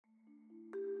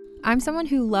I'm someone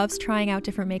who loves trying out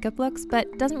different makeup looks,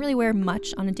 but doesn't really wear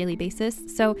much on a daily basis,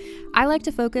 so I like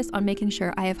to focus on making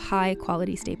sure I have high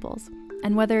quality staples.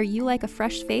 And whether you like a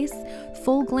fresh face,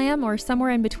 full glam, or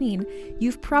somewhere in between,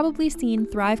 you've probably seen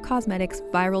Thrive Cosmetics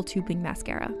Viral Tubing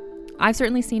Mascara. I've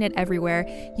certainly seen it everywhere.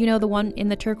 You know, the one in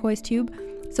the turquoise tube?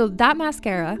 So that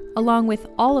mascara, along with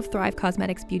all of Thrive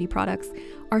Cosmetics beauty products,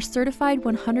 are certified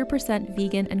 100%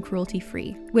 vegan and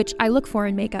cruelty-free, which I look for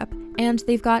in makeup, and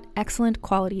they've got excellent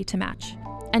quality to match.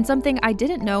 And something I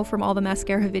didn't know from all the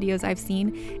mascara videos I've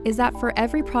seen is that for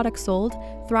every product sold,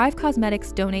 Thrive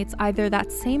Cosmetics donates either that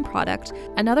same product,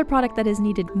 another product that is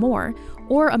needed more,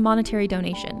 or a monetary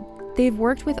donation. They've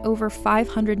worked with over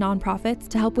 500 nonprofits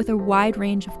to help with a wide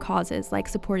range of causes like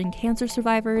supporting cancer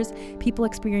survivors, people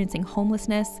experiencing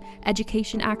homelessness,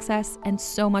 education access, and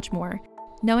so much more.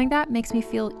 Knowing that makes me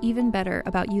feel even better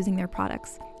about using their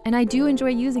products. And I do enjoy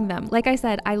using them. Like I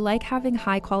said, I like having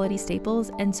high quality staples,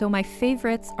 and so my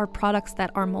favorites are products that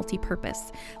are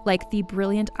multi-purpose, like the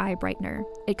Brilliant Eye Brightener.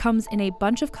 It comes in a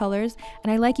bunch of colors,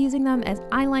 and I like using them as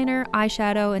eyeliner,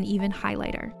 eyeshadow, and even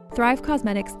highlighter. Thrive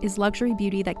Cosmetics is luxury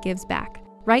beauty that gives back.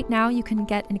 Right now, you can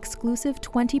get an exclusive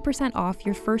 20% off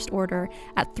your first order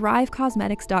at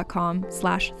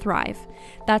thrivecosmetics.com/thrive.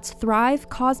 That's Thrive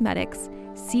Cosmetics,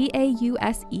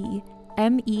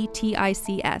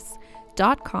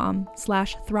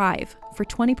 CAUSEMETICS.com/thrive for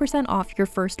 20% off your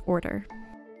first order.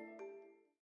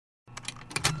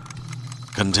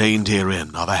 Contained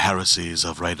herein are the heresies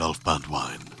of Radolf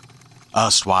Burntwine,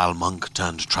 erstwhile monk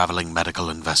turned traveling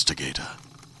medical investigator.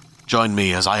 Join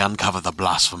me as I uncover the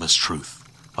blasphemous truth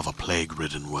of a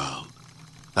plague-ridden world,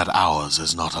 that ours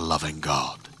is not a loving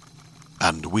God,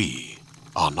 and we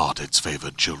are not its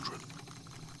favored children.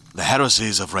 The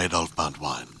heresies of Radolf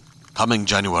Burntwine, coming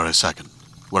January 2nd,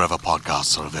 wherever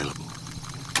podcasts are available.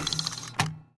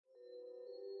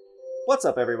 What's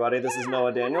up, everybody? This is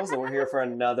Noah Daniels, and we're here for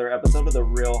another episode of the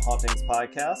Real Hauntings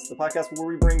Podcast, the podcast where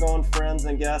we bring on friends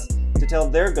and guests to tell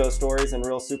their ghost stories and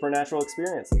real supernatural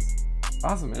experiences.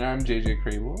 Awesome, and I'm JJ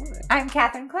Crable. I'm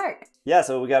Catherine Clark. Yeah,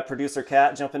 so we got producer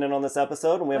Kat jumping in on this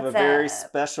episode, and we have a very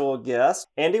special guest.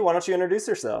 Andy, why don't you introduce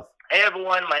yourself? Hey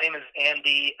everyone, my name is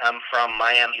Andy. I'm from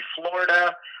Miami,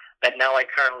 Florida, but now I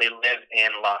currently live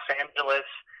in Los Angeles,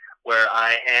 where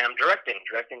I am directing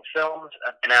films.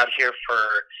 I've been out here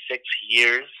for 6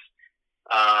 years.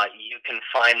 You can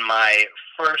find my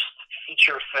first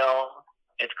feature film.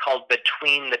 It's called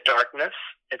Between the Darkness.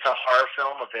 It's a horror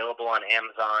film available on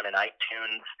Amazon and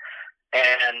iTunes.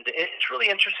 And it's really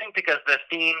interesting because the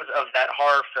themes of that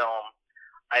horror film,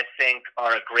 I think,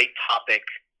 are a great topic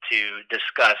to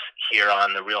discuss here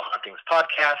on the Real Hauntings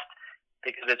Podcast,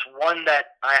 because it's one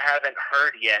that I haven't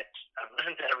heard yet. I've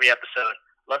listened to every episode.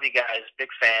 Love you guys.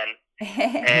 Big fan.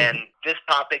 And this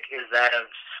topic is that of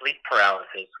sleep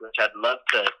paralysis, which I'd love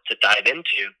to dive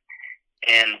into.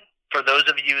 And for those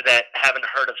of you that haven't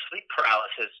heard of sleep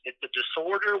paralysis, it's a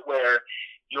disorder where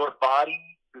your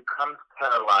body becomes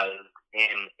paralyzed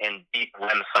in deep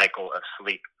REM cycle of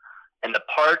sleep. And the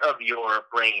part of your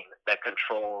brain that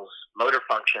controls motor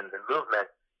functions and movement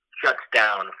shuts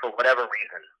down for whatever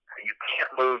reason. So you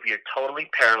can't move, you're totally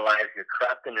paralyzed, you're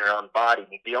trapped in your own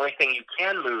body. The only thing you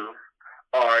can move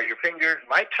are your fingers.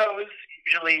 My toes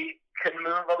usually can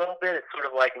move a little bit. It's sort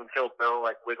of like in Kill Bill,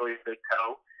 like wiggly big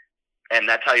toe. And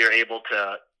that's how you're able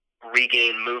to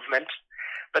regain movement.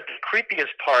 But the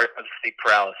creepiest part of sleep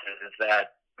paralysis is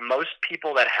that most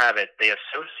people that have it, they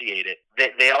associate it.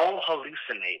 They all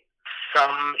hallucinate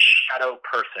some shadow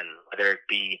person, whether it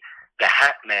be the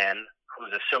Hat Man,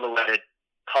 who's a silhouetted,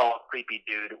 tall, creepy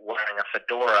dude wearing a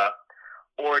fedora,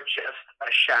 or just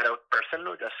a shadow person,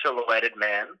 a silhouetted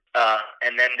man.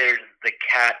 And then there's the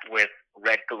cat with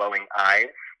red glowing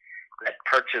eyes that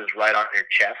perches right on your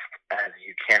chest as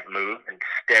you can't move and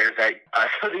stares at you.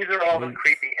 So these are all the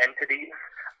creepy entities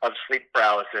of sleep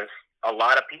paralysis. A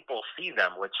lot of people see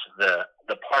them, which the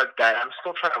part that I'm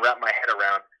still trying to wrap my head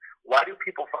around. Why do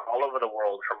people from all over the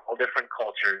world, from all different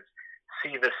cultures,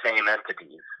 see the same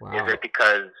entities? Wow. Is it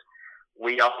because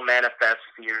we all manifest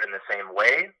fear in the same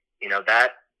way? You know,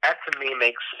 that to me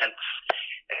makes sense.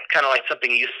 It's kind of like something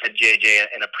you said,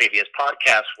 JJ, in a previous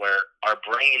podcast, where our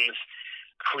brains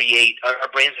are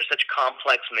such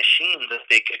complex machines that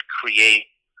they could create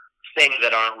things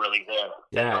that aren't really there.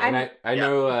 Yeah, and I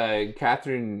know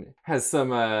Catherine has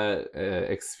some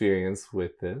experience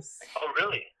with this. Oh,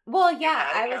 really? Well,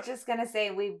 yeah, I was just going to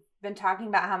say we've been talking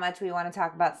about how much we want to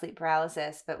talk about sleep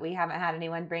paralysis, but we haven't had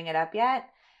anyone bring it up yet.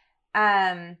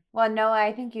 Well, Noah,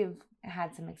 I think you've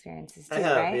had some experiences too,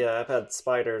 right? Yeah, I've had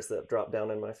spiders that drop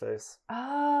down in my face.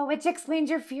 Oh, which explains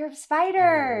your fear of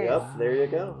spiders. Yep, there you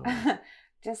go.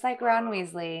 Just like Ron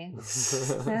Weasley.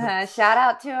 Shout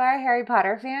out to our Harry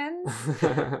Potter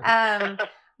fans.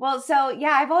 Well, so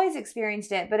yeah, I've always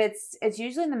experienced it, but it's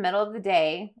usually in the middle of the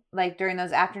day, like during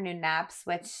those afternoon naps,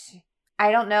 which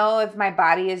I don't know if my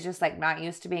body is just like not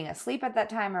used to being asleep at that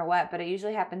time or what, but it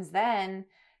usually happens then.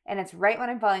 And it's right when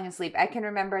I'm falling asleep. I can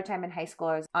remember a time in high school,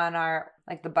 I was on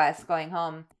the bus going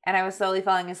home, and I was slowly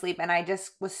falling asleep, and I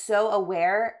just was so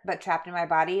aware, but trapped in my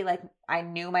body. Like I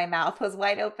knew my mouth was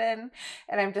wide open,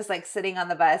 and I'm just like sitting on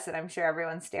the bus, and I'm sure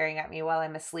everyone's staring at me while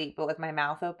I'm asleep, but with my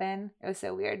mouth open. It was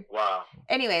so weird. Wow.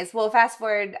 Anyways, well, fast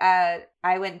forward, I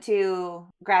went to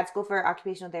grad school for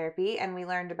occupational therapy, and we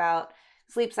learned about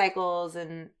sleep cycles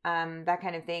and that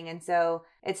kind of thing. And so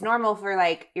it's normal for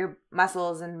like your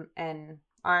muscles and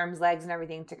arms, legs, and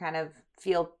everything to kind of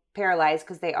feel paralyzed,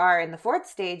 because they are in the fourth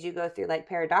stage. You go through like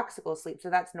paradoxical sleep,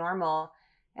 so that's normal.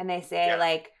 And they say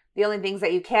like the only things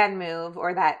that you can move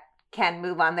or that can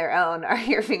move on their own are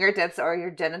your fingertips or your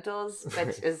genitals,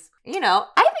 which is,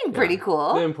 I think pretty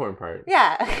cool. The important part.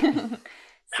 Yeah.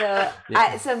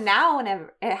 So now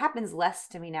whenever it happens less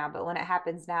to me now, but when it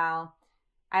happens now,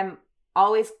 I'm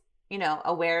always,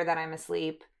 aware that I'm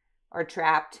asleep or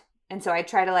trapped. And so I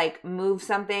try to like move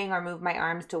something or move my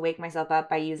arms to wake myself up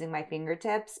by using my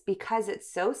fingertips, because it's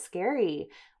so scary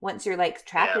once you're like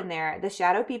trapped in there. The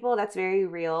shadow people, that's very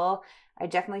real. I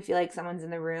definitely feel like someone's in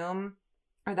the room,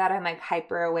 or that I'm like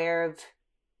hyper aware of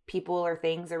people or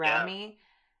things around me.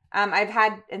 I've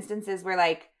had instances where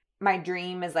like my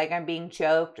dream is like I'm being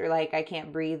choked, or like I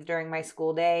can't breathe during my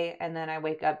school day, and then I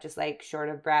wake up just like short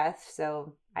of breath.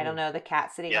 So I don't know, the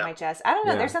cat sitting on my chest. I don't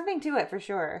know. There's something to it for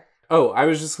sure. Oh, I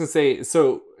was just going to say,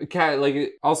 so Kat, like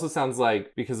it also sounds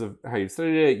like because of how you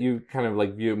studied it, you kind of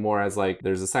like view it more as like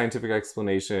there's a scientific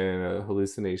explanation, a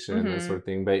hallucination, that sort of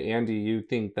thing. But Andy, you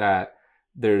think that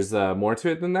there's more to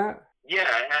it than that? Yeah,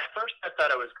 at first I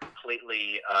thought it was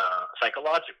completely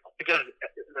psychological, because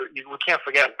we can't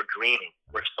forget we're dreaming.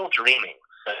 We're still dreaming.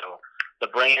 So the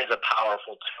brain is a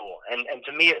powerful tool. And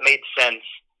to me it made sense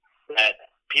that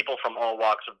people from all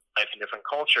walks of life and different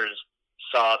cultures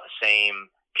saw the same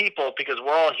people, because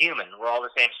we're all human. We're all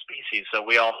the same species, so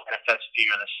we all manifest fear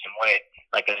the same way,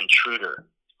 like an intruder.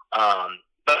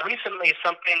 But recently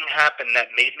something happened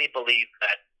that made me believe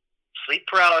that sleep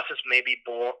paralysis may be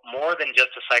more than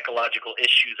just a psychological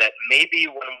issue, that maybe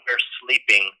when we're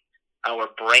sleeping,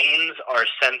 our brains are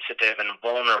sensitive and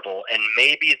vulnerable, and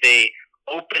maybe they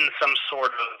open some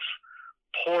sort of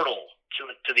portal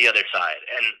to the other side.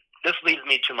 And this leads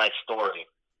me to my story.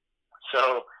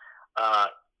 So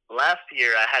last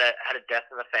year I had a death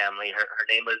in the family. Her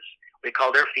name was, we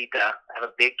called her Fita. I have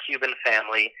a big Cuban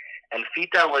family, and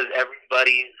Fita was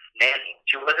everybody's nanny.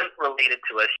 She wasn't related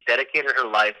to us. She dedicated her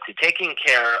life to taking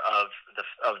care of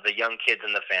the young kids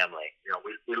in the family.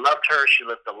 We loved her. She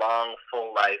lived a long,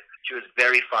 full life. She was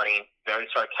very funny, very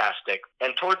sarcastic.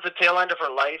 And towards the tail end of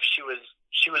her life, she was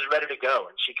ready to go.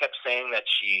 And she kept saying that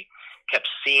she kept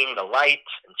seeing the light,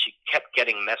 and she kept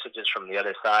getting messages from the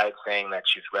other side saying that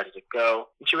she was ready to go.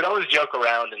 And she would always joke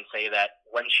around and say that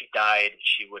when she died,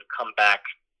 she would come back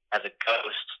as a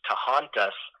ghost to haunt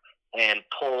us and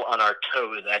pull on our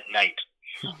toes at night.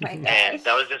 Oh my gosh. And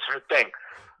that was just her thing.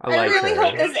 I really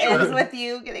hope this ends with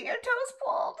you getting your toes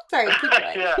pulled. Sorry, keep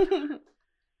going. Yeah.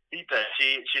 Fita,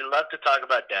 she loved to talk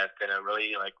about death in a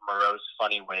really like morose,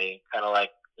 funny way, kind of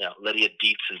like Lydia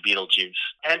Dietz in Beetlejuice.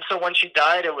 And so when she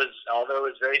died, although it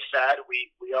was very sad,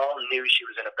 we all knew she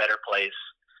was in a better place.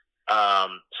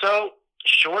 So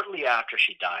shortly after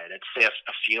she died, I'd say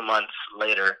a few months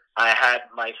later, I had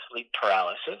my sleep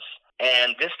paralysis.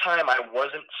 And this time I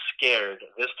wasn't scared.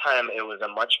 This time it was a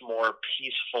much more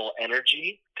peaceful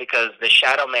energy, because the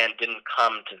shadow man didn't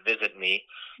come to visit me.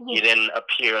 He didn't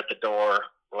appear at the door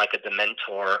like a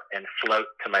Dementor and float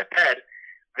to my bed.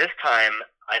 This time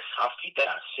I saw Fita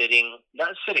standing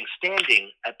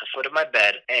at the foot of my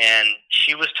bed, and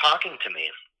she was talking to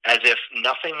me as if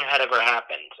nothing had ever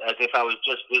happened, as if I was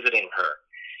just visiting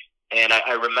her. And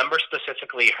I remember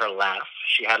specifically her laugh.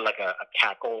 She had like a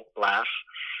cackle laugh.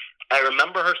 I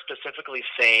remember her specifically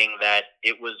saying that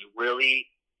it was really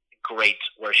great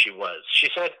where she was. She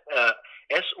said,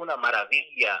 es una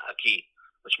maravilla aquí,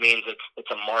 which means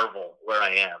it's a marvel where I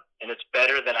am, and it's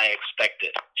better than I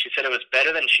expected. She said it was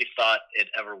better than she thought it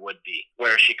ever would be,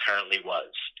 where she currently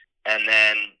was. And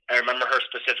then I remember her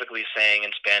specifically saying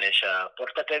in Spanish,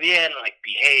 "Pórtate bien," like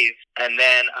behave. And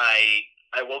then I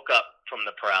woke up from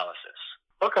the paralysis.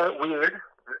 Okay, weird.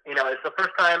 It's the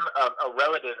first time a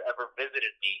relative ever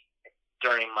visited me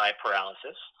during my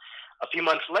paralysis. A few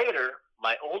months later,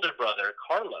 my older brother,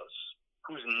 Carlos,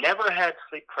 who's never had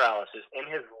sleep paralysis in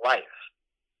his life,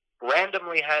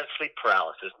 randomly has sleep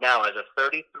paralysis now as a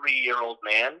 33-year-old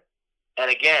man. And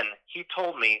again, he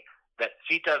told me that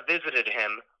Sita visited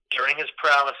him during his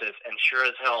paralysis and sure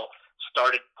as hell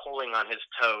started pulling on his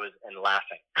toes and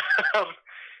laughing.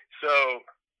 So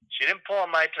she didn't pull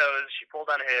on my toes, she pulled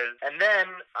on his. And then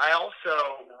I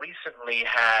also recently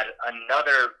had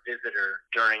another visitor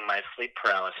during my sleep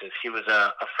paralysis. He was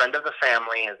a friend of the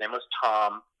family. His name was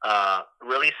Tom,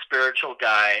 really spiritual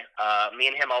guy. Me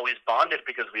and him always bonded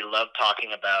because we loved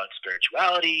talking about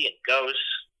spirituality and ghosts.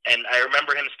 And I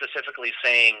remember him specifically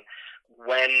saying,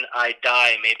 when I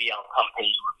die, maybe I'll come pay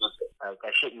you a visit.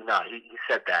 I shit you not. He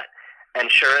said that. And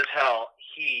sure as hell,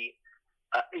 he,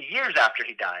 years after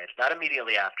he died, not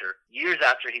immediately after, years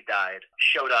after he died,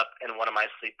 showed up in one of my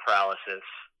sleep paralysis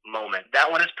moments.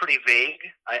 That one is pretty vague.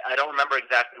 I don't remember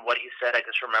exactly what he said. I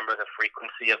just remember the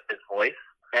frequency of his voice.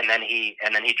 And then he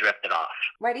drifted off.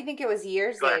 Why do you think it was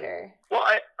years later? Well,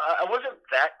 I wasn't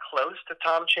that close to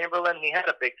Tom Chamberlain. He had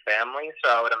a big family,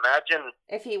 so I would imagine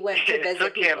if he went to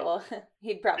visit people,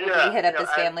 he'd probably hit up his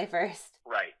family first.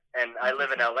 Right. And I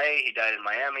live in LA. He died in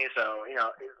Miami, so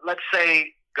let's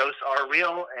say ghosts are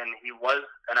real, and he was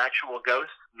an actual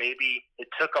ghost. Maybe it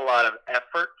took a lot of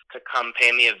effort to come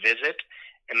pay me a visit,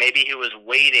 and maybe he was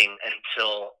waiting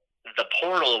until the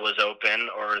portal was open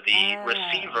or the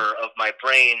receiver of my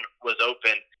brain was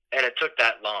open, and it took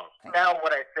that long. Now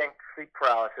what I think sleep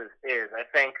paralysis is, I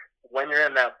think when you're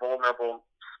in that vulnerable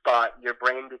spot, your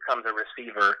brain becomes a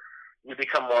receiver. You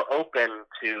become more open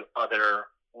to other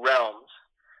realms.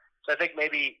 So I think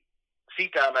maybe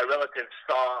Sita, my relative,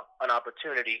 saw an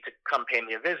opportunity to come pay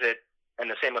me a visit, and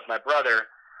the same with my brother,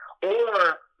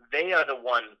 or they are the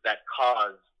ones that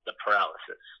caused the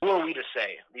paralysis. Who are we to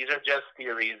say? These are just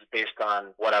theories based on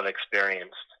what I've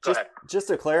experienced. Go ahead. Just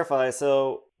to clarify,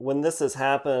 so when this has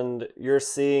happened, you're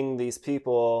seeing these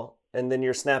people and then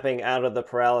you're snapping out of the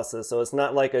paralysis. So it's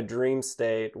not like a dream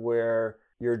state where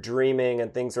you're dreaming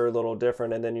and things are a little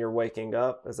different and then you're waking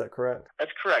up. Is that correct?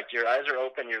 That's correct. Your eyes are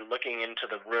open. You're looking into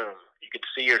the room. You can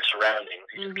see your surroundings.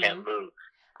 You just can't move.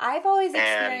 I've always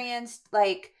experienced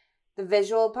like the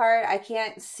visual part. I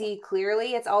can't see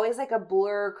clearly. It's always like a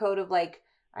blur coat of like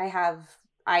I have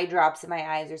eye drops in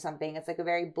my eyes or something. It's like a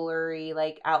very blurry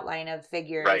like outline of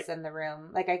figures in the room.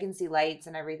 Like I can see lights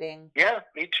and everything. Yeah,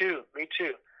 me too.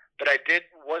 But I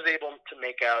was able to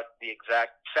make out the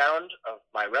exact sound of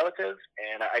my relative,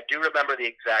 and I do remember the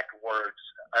exact words.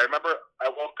 I remember I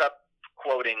woke up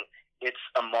quoting, "It's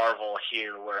a marvel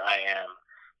here where I am.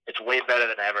 It's way better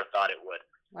than I ever thought it would."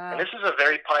 Wow. And this is a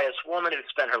very pious woman who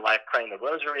spent her life praying the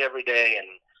rosary every day, and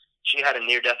she had a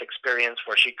near-death experience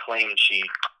where she claimed she,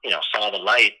 saw the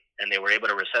light, and they were able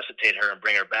to resuscitate her and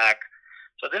bring her back.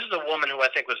 So this is a woman who I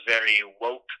think was very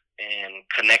woke and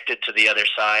connected to the other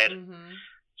side. Mm-hmm.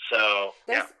 So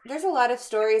there's a lot of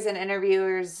stories and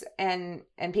interviewers and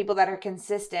people that are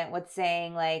consistent with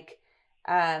saying like,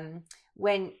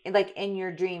 when like in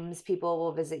your dreams people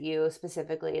will visit you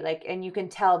specifically, like, and you can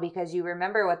tell because you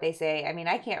remember what they say. I mean,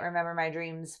 I can't remember my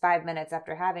dreams 5 minutes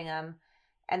after having them,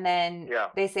 and then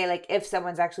they say like if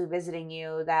someone's actually visiting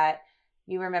you that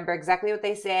you remember exactly what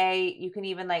they say. You can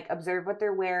even like observe what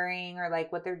they're wearing or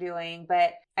like what they're doing.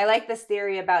 But I like this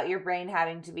theory about your brain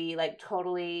having to be like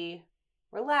totally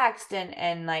relaxed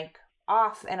and like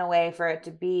off in a way for it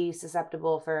to be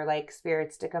susceptible for like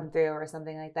spirits to come through or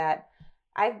something like that.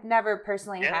 I've never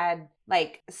personally had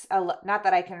like not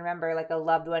that I can remember like a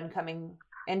loved one coming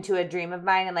into a dream of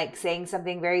mine and like saying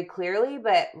something very clearly,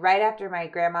 but right after my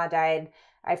grandma died,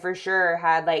 I for sure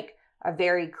had like a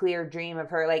very clear dream of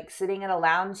her like sitting in a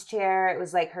lounge chair. It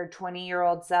was like her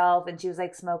 20-year-old self, and she was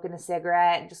like smoking a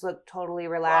cigarette and just looked totally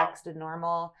relaxed and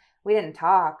normal. We didn't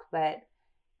talk, but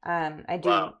I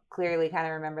do clearly kind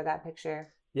of remember that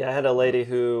picture. Yeah, I had a lady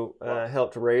who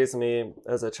helped raise me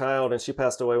as a child, and she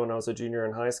passed away when I was a junior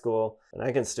in high school. And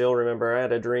I can still remember I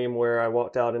had a dream where I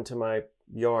walked out into my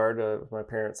yard, my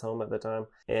parents' home at the time,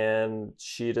 and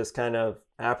she just kind of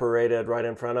apparated right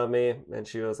in front of me, and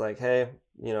she was like, "Hey,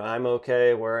 I'm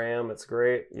okay where I am. It's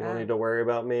great. You don't need to worry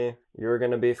about me. You're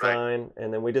going to be fine."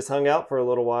 And then we just hung out for a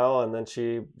little while, and then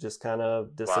she just kind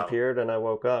of disappeared, and I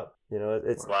woke up.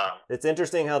 It's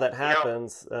interesting how that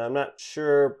happens. I'm not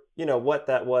sure, what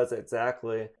that was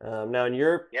exactly. Now, in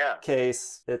your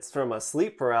case, it's from a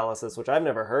sleep paralysis, which I've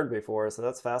never heard before, so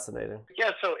that's fascinating.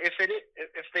 Yeah, so if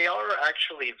they are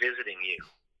actually visiting you,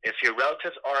 if your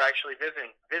relatives are actually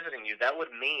visiting you, that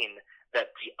would mean that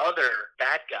the other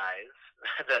bad guys,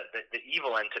 the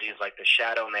evil entities like the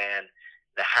Shadow Man,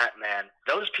 the Hat Man,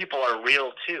 those people are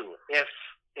real too.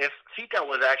 If Sita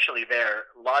was actually there,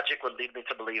 logic would lead me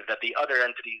to believe that the other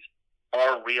entities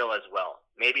are real as well.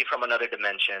 maybe from another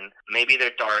dimension. Maybe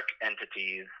they're dark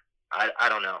entities. I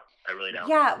don't know. I really don't.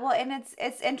 Yeah, well, and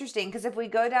it's interesting because if we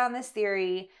go down this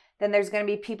theory, then there's going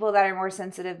to be people that are more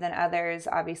sensitive than others.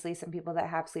 Obviously, some people that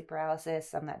have sleep paralysis,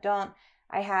 some that don't.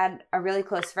 I had a really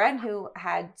close friend who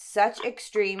had such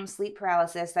extreme sleep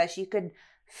paralysis that she could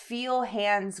feel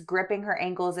hands gripping her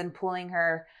ankles and pulling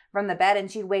her from the bed, and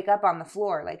she'd wake up on the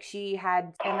floor. Like she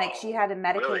had to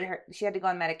medicate really? her. She had to go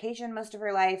on medication most of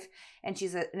her life, and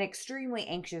she's an extremely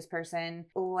anxious person.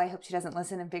 Oh, I hope she doesn't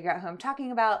listen and figure out who I'm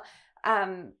talking about.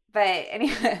 But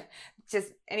anyway,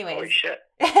 anyways. Holy shit.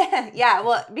 Yeah,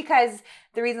 well, because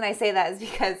the reason I say that is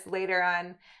because later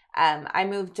on, I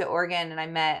moved to Oregon and I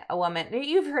met a woman.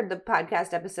 You've heard the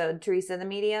podcast episode, Teresa the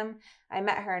Medium. I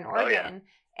met her in Oregon,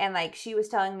 and like she was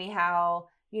telling me how,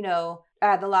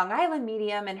 the Long Island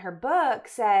Medium in her book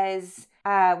says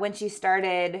when she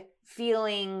started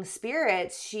feeling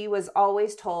spirits, she was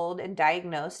always told and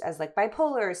diagnosed as like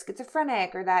bipolar or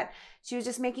schizophrenic, or that she was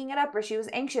just making it up, or she was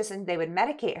anxious, and they would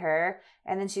medicate her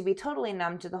and then she'd be totally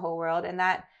numb to the whole world. And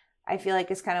that, I feel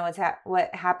like, is kind of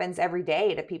what happens every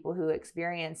day to people who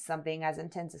experience something as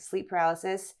intense as sleep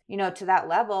paralysis, to that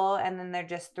level. And then they're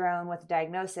just thrown with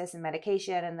diagnosis and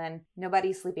medication, and then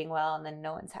nobody's sleeping well, and then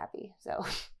no one's happy. So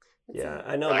yeah,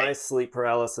 I know my sleep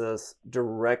paralysis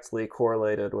directly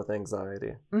correlated with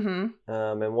anxiety. Mm-hmm.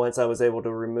 And once I was able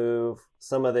to remove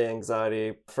some of the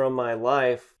anxiety from my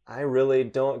life, I really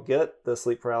don't get the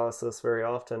sleep paralysis very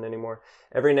often anymore.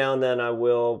 Every now and then I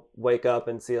will wake up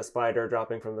and see a spider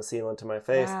dropping from the ceiling to my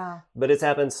face. Wow. But it's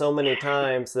happened so many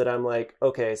times that I'm like,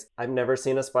 okay, I've never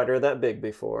seen a spider that big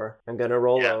before. I'm going to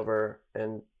roll over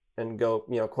and go,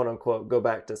 quote unquote, go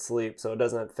back to sleep. So it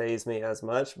doesn't faze me as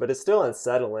much, but it's still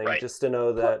unsettling just to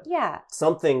know that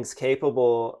something's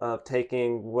capable of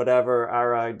taking whatever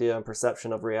our idea and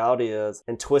perception of reality is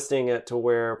and twisting it to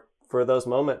where for those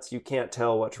moments you can't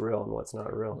tell what's real and what's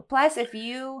not real. Plus, if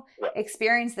you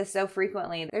experience this so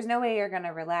frequently, there's no way you're going to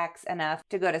relax enough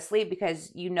to go to sleep,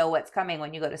 because you know what's coming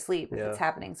when you go to sleep. If it's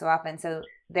happening so often. So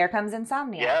there comes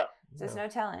insomnia. Yeah. So there's no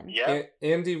telling. Yeah.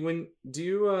 Andy, do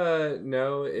you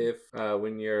know if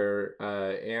when your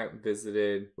aunt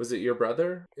visited, was it your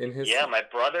brother in his? Yeah, my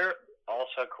brother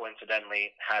also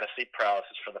coincidentally had a sleep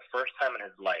paralysis for the first time in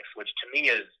his life, which to me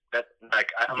is that, like,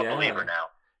 I'm a believer now.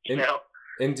 You know.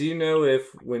 And do you know if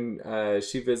when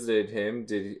she visited him,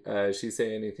 did she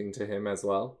say anything to him as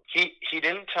well? He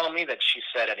didn't tell me that she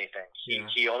said anything.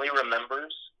 He only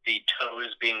remembers the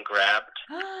toes being grabbed,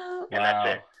 and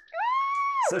that's it.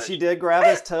 So she did grab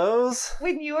his toes?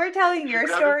 When you were telling your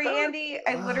story, Andy,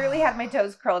 I literally had my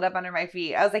toes curled up under my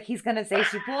feet. I was like, he's going to say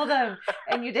she pulled them,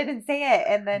 and you didn't say it.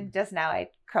 And then just now I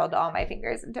curled all my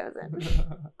fingers and toes in.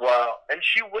 Well, and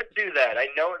she would do that. I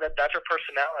know that that's her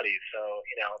personality. So,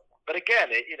 but again,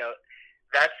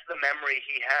 that's the memory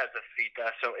he has of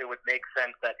Sita. So it would make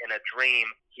sense that in a dream,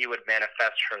 he would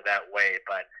manifest her that way.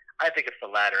 But I think it's the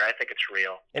latter. I think it's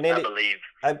real. And Andy,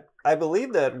 I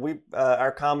believe that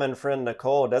our common friend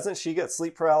Nicole, doesn't she get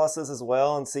sleep paralysis as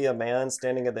well and see a man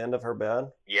standing at the end of her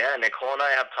bed? Yeah, Nicole and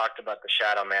I have talked about the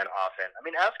Shadow Man often. I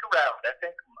mean, ask around. I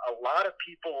think a lot of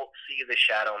people see the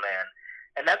Shadow Man,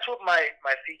 and that's what my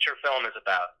feature film is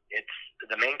about. It's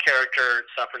the main character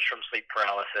suffers from sleep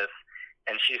paralysis,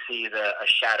 and she sees a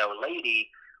shadow lady,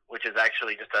 which is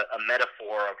actually just a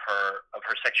metaphor of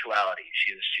her sexuality.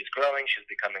 She's growing, she's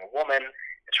becoming a woman,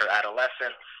 it's her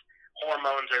adolescence,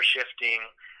 hormones are shifting,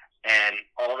 and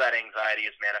all that anxiety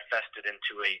is manifested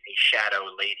into a shadow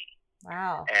lady.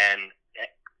 Wow. And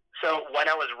so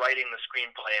when I was writing the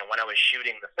screenplay and when I was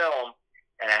shooting the film,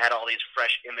 and I had all these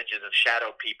fresh images of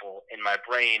shadow people in my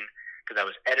brain because I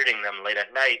was editing them late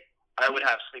at night, I would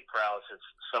have sleep paralysis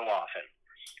so often.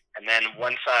 And then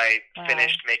once I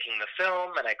finished making the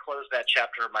film and I closed that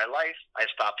chapter of my life, I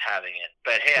stopped having it.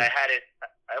 But hey, I had it.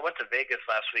 I went to Vegas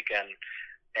last weekend,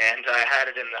 and I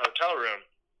had it in the hotel room.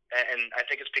 And I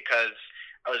think it's because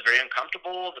I was very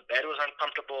uncomfortable. The bed was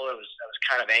uncomfortable. I was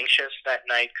kind of anxious that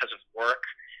night because of work.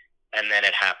 And then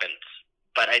it happened.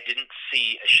 But I didn't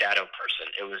see a shadow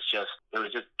person. It was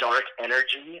just dark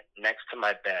energy next to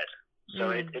my bed.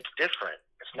 So it's different.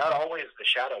 It's not always the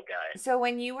shadow guy. So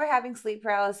when you were having sleep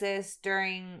paralysis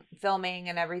during filming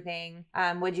and everything,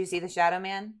 would you see the Shadow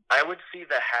Man? I would see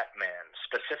the Hat Man,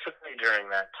 specifically during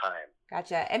that time.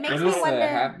 Gotcha. It makes me wonder. What does the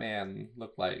Hat Man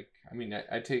look like? I mean,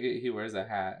 I take it he wears a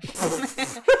hat.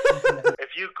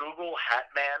 If you Google Hat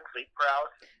Man sleep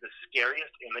paralysis, the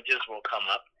scariest images will come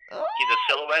up. He's a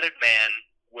silhouetted man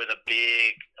with a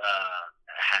big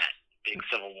hat, big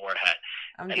Civil War hat.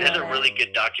 I'm And doing there's a it. really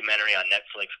good documentary on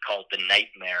Netflix called The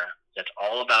Nightmare that's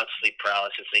all about sleep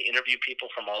paralysis. They interview people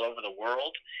from all over the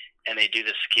world, and they do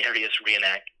the scariest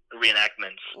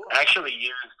reenactments. I actually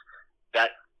used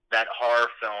that horror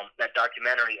film, that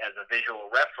documentary, as a visual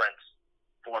reference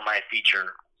for my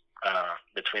feature,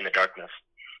 Between the Darkness.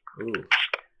 Ooh.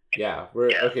 Yeah.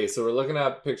 Okay, so we're looking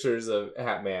up pictures of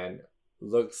Hat Man.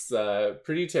 Looks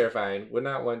pretty terrifying. Would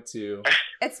not want to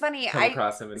It's funny. come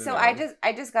across him in the So mail.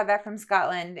 I just got back from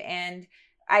Scotland, and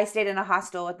I stayed in a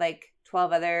hostel with like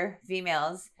 12 other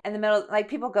females. In the middle, like,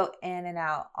 people go in and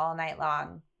out all night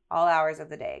long, all hours of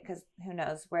the day, because who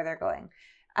knows where they're going,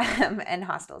 and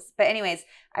hostels. But anyways,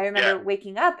 I remember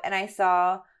waking up and I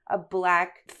saw a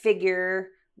black figure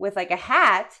with like a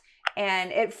hat,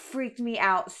 and it freaked me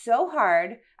out so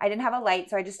hard. I didn't have a light,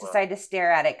 so I just decided to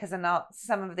stare at it, because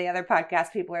some of the other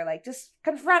podcast people are like, just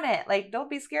confront it. Like, don't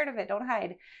be scared of it. Don't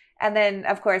hide. And then,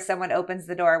 of course, someone opens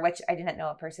the door, which I didn't know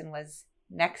a person was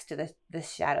next to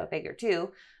this shadow figure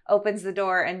too, opens the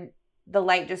door, and the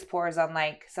light just pours on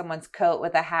like someone's coat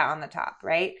with a hat on the top,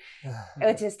 right?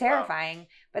 Which is terrifying.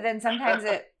 But then sometimes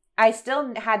I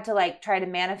still had to like try to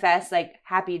manifest like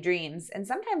happy dreams. And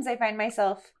sometimes I find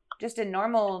myself just in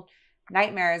normal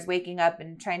nightmares waking up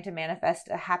and trying to manifest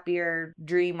a happier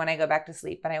dream when I go back to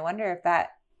sleep. And I wonder if that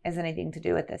has anything to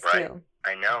do with this too.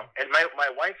 I know. And my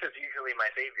wife is usually my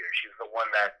savior. She's the one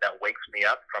that wakes me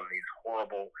up from these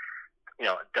horrible,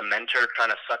 dementor trying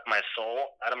to suck my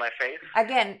soul out of my face.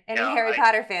 Again, any Harry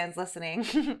Potter fans listening,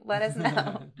 let us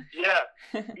know. Yeah.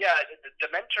 The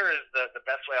dementor is the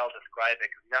best way I'll describe it.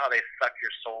 Because you know how they suck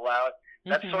your soul out?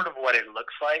 That's sort of what it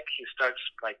looks like. He starts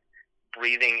like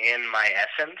breathing in my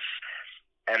essence,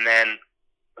 and then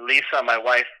Lisa, my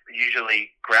wife, usually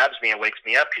grabs me and wakes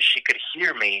me up because she could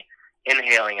hear me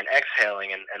inhaling and exhaling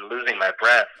and losing my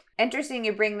breath. Interesting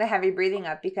you bring the heavy breathing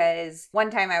up, because one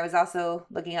time I was also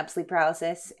looking up sleep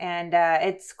paralysis, and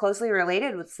it's closely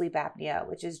related with sleep apnea,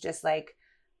 which is just like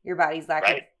your body's lack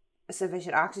of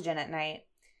sufficient oxygen at night.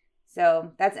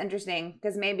 So that's interesting,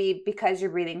 because maybe because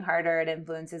you're breathing harder, it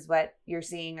influences what you're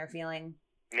seeing or feeling.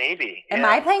 Maybe. Am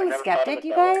I playing the skeptic,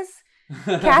 you guys?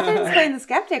 Catherine's playing the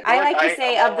skeptic. I like to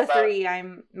say of the three,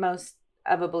 I'm most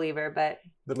of a believer, but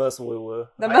the most woo-woo.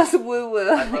 Most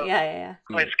woo-woo. Yeah.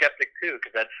 I'm a skeptic too,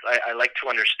 because I like to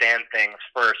understand things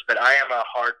first, but I am a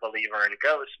hard believer in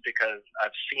ghosts because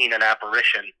I've seen an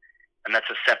apparition, and that's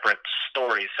a separate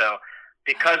story. So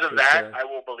because of that, I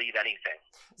will believe anything.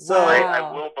 So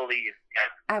I will believe.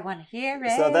 I want to hear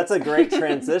it. So that's a great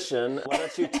transition. Why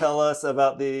don't you tell us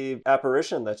about the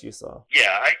apparition that you saw?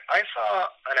 Yeah, I saw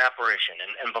an apparition,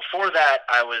 and before that,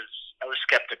 I was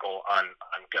skeptical on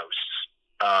ghosts.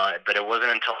 But it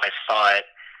wasn't until I saw it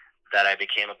that I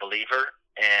became a believer.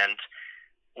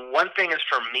 And one thing is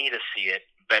for me to see it,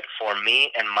 but for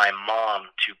me and my mom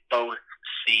to both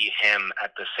see him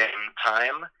at the same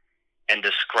time and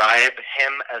describe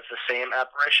him as the same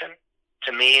apparition,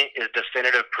 to me, is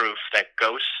definitive proof that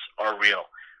ghosts are real.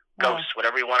 Ghosts,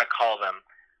 whatever you want to call them,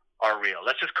 are real.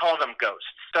 Let's just call them ghosts.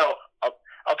 So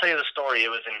I'll tell you the story. It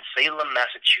was in Salem,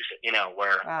 Massachusetts,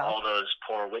 where all those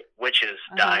poor witches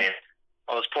died.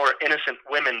 All those poor innocent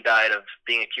women died of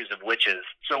being accused of witches.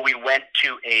 So we went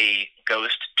to a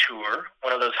ghost tour,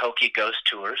 one of those hokey ghost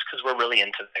tours, because we're really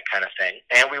into that kind of thing.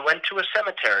 And we went to a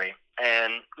cemetery,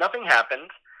 and nothing happened.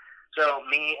 So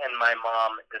me and my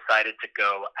mom decided to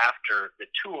go after the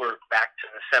tour back to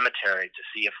the cemetery to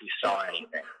see if we saw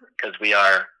anything, because we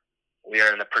are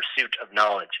in the pursuit of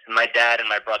knowledge. And my dad and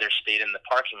my brother stayed in the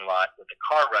parking lot with the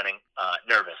car running,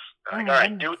 nervous. I'm like, all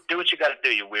right, do what you got to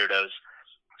do, you weirdos.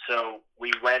 So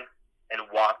we went and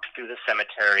walked through the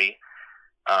cemetery,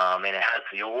 and it has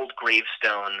the old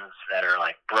gravestones that are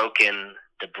like broken,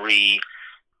 debris,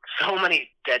 so many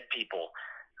dead people.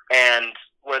 And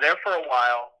we're there for a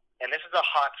while, and this is a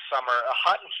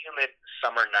hot and humid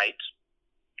summer night.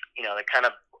 The kind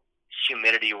of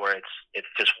humidity where it's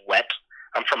just wet.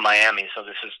 I'm from Miami, so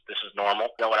this is normal.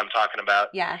 You know what I'm talking about?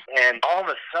 Yeah. And all of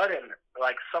a sudden,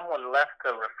 like someone left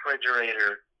the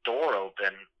refrigerator door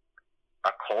open, a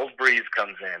cold breeze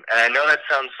comes in. And I know that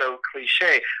sounds so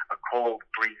cliche, a cold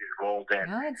breeze rolled in.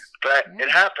 No, but it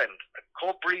happened. A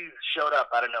cold breeze showed up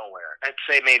out of nowhere. I'd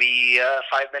say maybe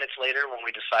 5 minutes later, when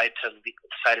we decided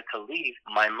to leave,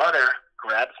 my mother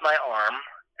grabs my arm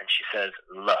and she says,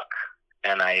 "Look."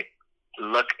 And I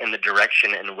look in the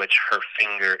direction in which her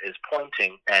finger is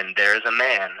pointing, and there's a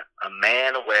man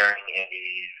wearing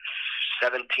a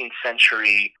 17th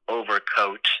century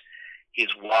overcoat.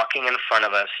 He's walking in front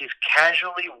of us. He's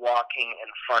casually walking in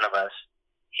front of us.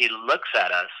 He looks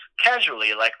at us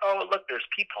casually like, "Oh, look, there's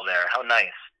people there. How nice."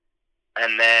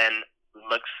 And then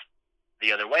looks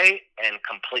the other way and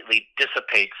completely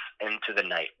dissipates into the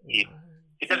night. He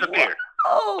disappeared.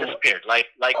 Disappeared, like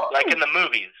in the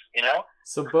movies, you know.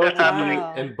 So both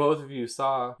of you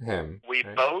saw him. We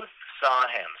right? both saw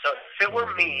him. So if it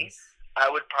were me, I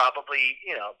would probably,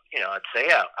 I'd say,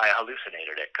 yeah, I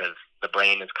hallucinated it because the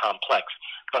brain is complex.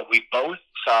 But we both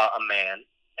saw a man,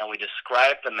 and we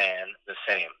described the man the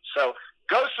same. So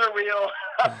ghosts are real.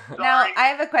 Now, I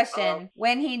have a question.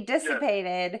 When he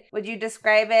dissipated, would you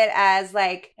describe it as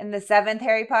like in the 7th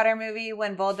Harry Potter movie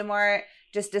when Voldemort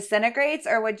just disintegrates,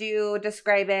 or would you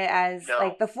describe it as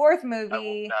like the 4th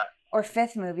movie or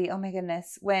 5th movie? Oh my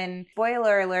goodness. When,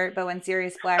 spoiler alert, but when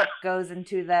Sirius Black goes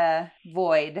into the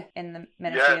void in the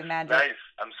Ministry of Magic. Nice.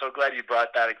 I'm so glad you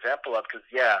brought that example up because,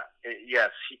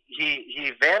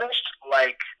 he vanished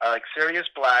like Sirius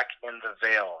Black in the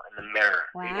veil, in the mirror.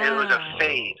 Wow. It was a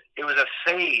fade. It was a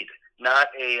fade, not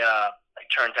a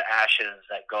turn to ashes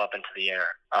that go up into the air.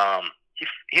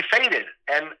 He faded,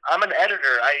 and I'm an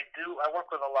editor. I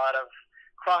work with a lot of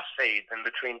crossfades in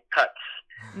between cuts,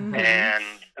 and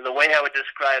the way I would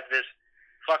describe this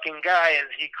fucking guy is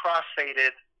he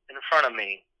crossfaded in front of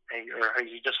me, or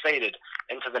he just faded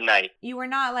into the night. You were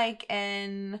not like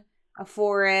in a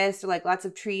forest or like lots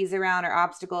of trees around or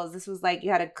obstacles. This was like you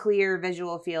had a clear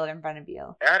visual field in front of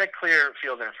you. I had a clear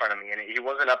field in front of me, and he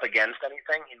wasn't up against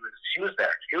anything. He was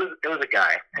there. It was a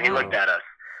guy, and he looked at us.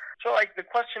 So, like, the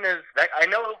question is, that I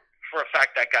know for a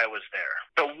fact that guy was there.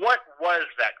 But what was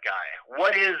that guy?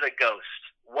 What is a ghost?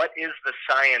 What is the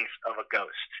science of a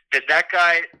ghost? Did that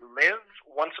guy live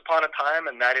once upon a time,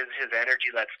 and that is his energy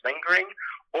that's lingering?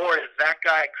 Or is that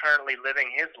guy currently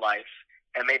living his life,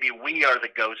 and maybe we are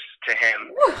the ghosts to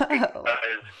him?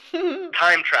 Because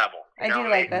time travel. I do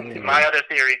like that theory. My other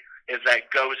theory is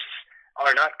that ghosts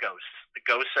are not ghosts. The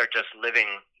ghosts are just living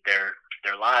their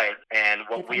lives, and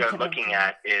what we are looking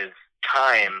at is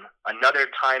time, another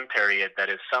time period that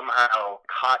is somehow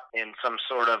caught in some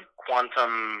sort of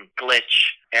quantum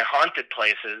glitch, and haunted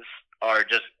places are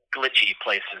just glitchy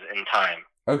places in time.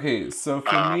 Okay, so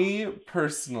for me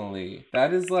personally,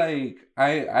 that is like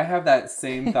I have that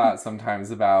same thought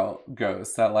sometimes about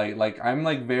ghosts, that like I'm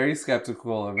like very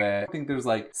skeptical of it. I think there's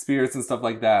like spirits and stuff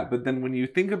like that, but then when you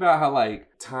think about how like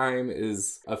time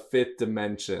is a 5th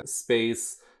dimension,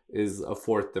 space is a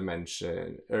 4th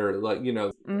dimension, or like,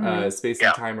 space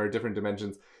and time are different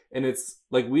dimensions, and it's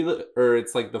like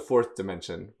it's like the 4th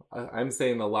dimension. I'm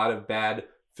saying a lot of bad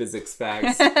physics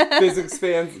facts. Physics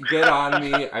fans, get on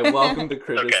me. I welcome the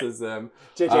criticism.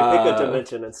 JJ, pick a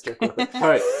dimension and stick with it. All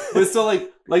right, but so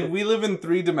like we live in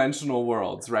 3-dimensional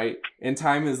worlds, right? And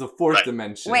time is a 4th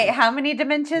dimension. Wait, how many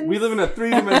dimensions? We live in a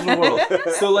 3-dimensional world.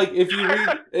 So like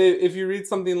if you read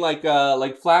something like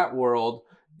Flat World,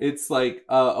 it's like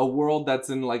a world that's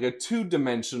in like a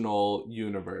 2-dimensional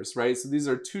universe, right? So these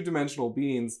are 2-dimensional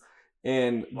beings,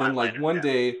 and then like one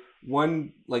day,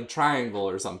 one like triangle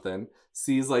or something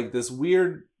sees like this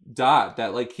weird dot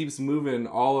that like keeps moving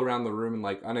all around the room in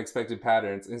like unexpected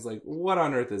patterns, and he's like, what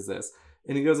on earth is this?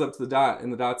 And he goes up to the dot,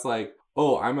 and the dot's like,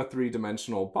 oh, I'm a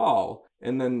 3-dimensional ball.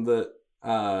 And then the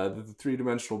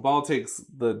 3-dimensional ball takes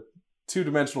the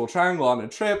 2-dimensional triangle on a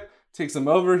trip, takes him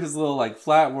over his little like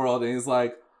flat world, and he's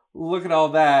like, look at all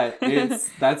that.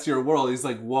 That's your world. He's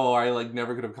like, whoa, I like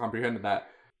never could have comprehended that.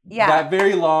 Yeah. That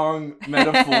very long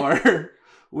metaphor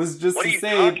was just to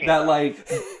say that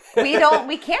like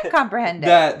we can't comprehend it.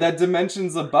 That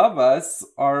dimensions above us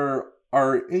are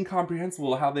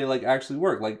incomprehensible how they like actually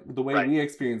work. Like the way we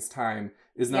experience time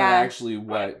is not actually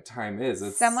what time is.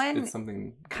 It's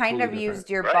something kind totally of different. used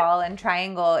your ball and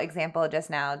triangle example just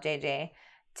now, JJ,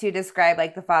 to describe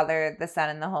like the Father, the Son,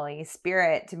 and the Holy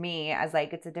Spirit to me as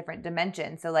like it's a different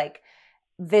dimension. So like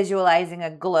visualizing a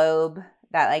globe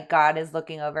that like God is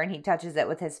looking over and he touches it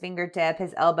with his fingertip,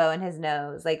 his elbow, and his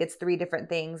nose. Like it's 3 different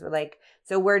things. But like,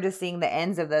 so we're just seeing the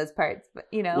ends of those parts, but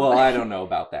Well, I don't know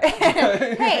about that.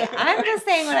 Hey, I'm just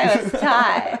saying what I was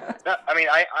taught. No, I mean,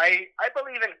 I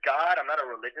believe in God. I'm not a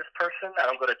religious person. I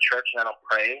don't go to church and I don't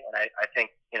pray. And I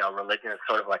think, religion is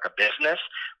sort of like a business.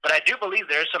 But I do believe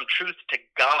there's some truth to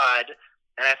God.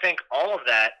 And I think all of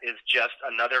that is just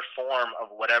another form of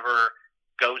whatever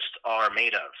ghosts are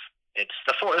made of. It's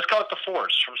the force. Let's call it the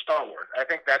Force from Star Wars. I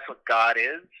think that's what God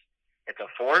is. It's a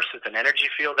force. It's an energy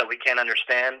field that we can't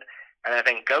understand. And I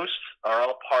think ghosts are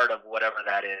all part of whatever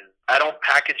that is. I don't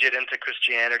package it into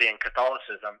Christianity and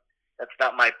Catholicism. That's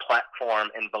not my platform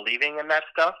in believing in that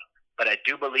stuff. But I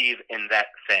do believe in that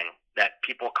thing that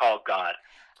people call God.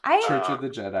 Church of the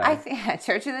Jedi.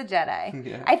 Church of the Jedi.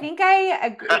 Yeah. I think I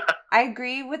agree. I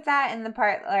agree with that in the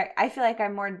part. Like, I feel like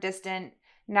I'm more distant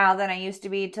now than I used to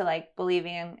be to like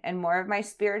believing in more of my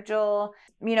spiritual,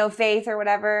 faith or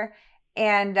whatever.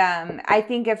 And I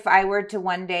think if I were to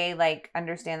one day like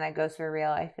understand that ghosts were real,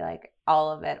 I feel like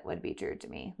all of it would be true to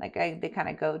me. Like they kind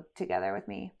of go together with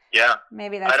me. Yeah.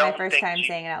 Maybe that's my first time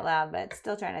saying it out loud, but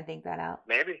still trying to think that out.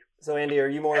 Maybe. So Andy, are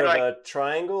you more of a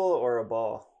triangle or a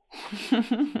ball?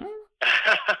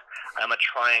 I'm a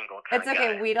triangle kind of guy. It's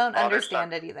okay. We don't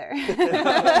understand it either.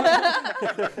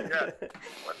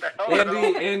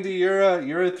 Andy, you're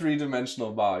a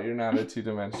 3-dimensional ball. You're not a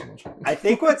 2-dimensional triangle. I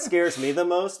think what scares me the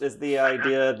most is the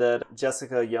idea that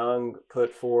Jessica Young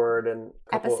put forward in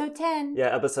episode 10.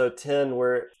 Yeah, episode 10,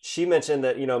 where she mentioned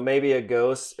that, maybe a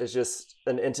ghost is just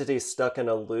an entity stuck in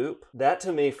a loop. That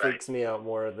to me freaks me out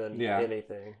more than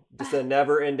anything. Just a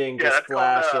never-ending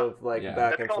flash of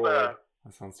back and forth.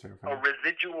 That sounds terrifying. A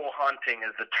residual haunting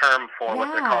is the term for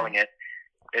what they're calling it.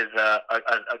 Is a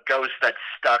ghost that's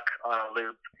stuck on a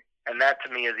loop, and that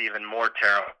to me is even more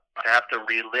terrible. To have to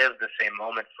relive the same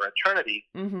moment for eternity.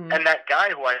 Mm-hmm. And that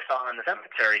guy who I saw in the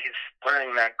cemetery, he's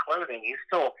wearing that clothing. He's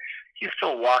still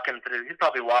walking through. He's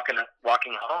probably walking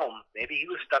home. Maybe he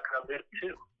was stuck in a loop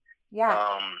too.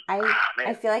 Yeah,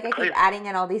 I feel like I keep adding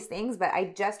in all these things, but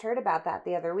I just heard about that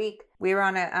the other week. We were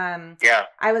on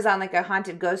I was on like a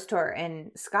haunted ghost tour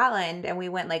in Scotland, and we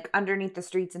went like underneath the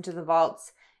streets into the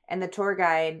vaults, and the tour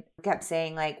guide kept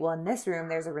saying like, well, in this room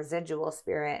there's a residual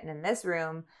spirit, and in this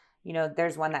room,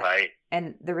 there's one that,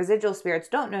 and the residual spirits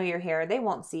don't know you're here. They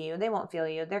won't see you. They won't feel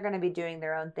you. They're going to be doing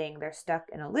their own thing. They're stuck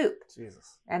in a loop.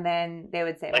 Jesus. And then they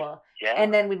would say,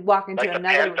 and then we'd walk into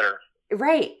another.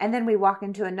 Right. And then we walk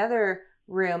into another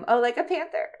room. Oh, like a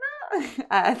panther.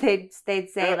 They'd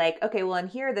say like, okay, well, in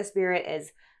here, the spirit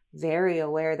is very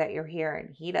aware that you're here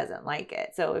and he doesn't like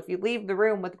it. So if you leave the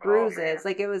room with bruises,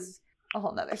 it was a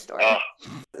whole nother story.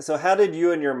 So how did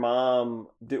you and your mom,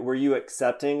 were you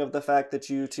accepting of the fact that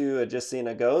you two had just seen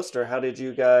a ghost, or how did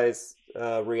you guys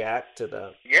react to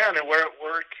that? Yeah, I mean, we're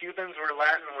Cubans, we're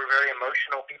Latin, we're very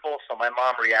emotional people. So my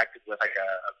mom reacted with like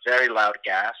a very loud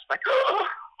gasp, like, oh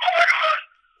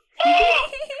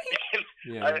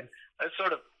my God! I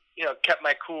sort of, kept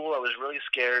my cool. I was really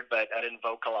scared, but I didn't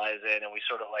vocalize it, and we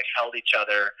sort of like held each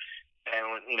other,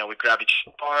 and we grabbed each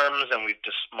arms, and we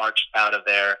just marched out of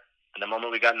there. And the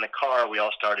moment we got in the car, we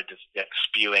all started just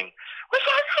spewing,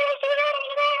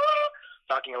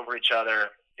 talking over each other.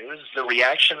 It was the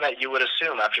reaction that you would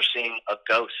assume after seeing a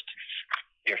ghost,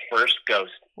 your first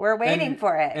ghost. We're waiting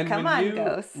for it. And come on,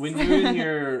 ghosts. When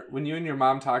you and your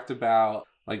mom talked about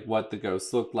like what the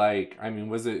ghost looked like, I mean,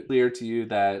 was it clear to you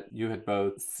that you had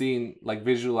both seen, like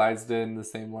visualized it in the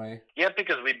same way? Yeah,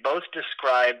 because we both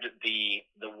described the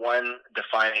one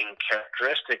defining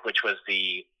characteristic, which was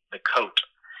the coat.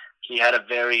 He had a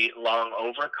very long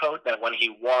overcoat that when he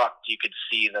walked, you could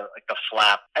see the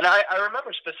flap. And I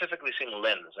remember specifically seeing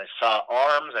limbs. I saw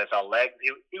arms, I saw legs.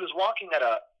 He was walking at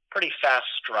a pretty fast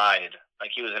stride,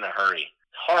 like he was in a hurry.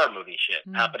 Horror movie shit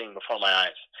happening before my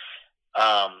eyes.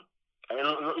 I mean,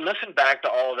 listen back to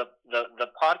all the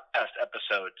podcast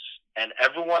episodes, and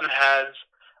everyone has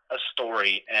a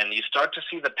story, and you start to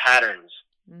see the patterns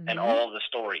in all the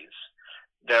stories.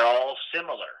 They're all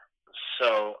similar.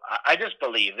 So I just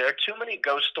believe there are too many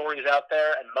ghost stories out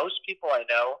there, and most people I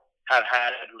know have had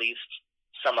at least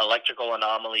some electrical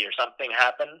anomaly or something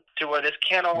happen to where this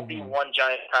can't all be one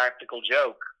giant practical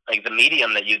joke, like the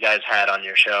medium that you guys had on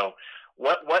your show.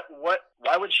 Why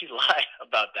would she lie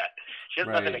about that? She has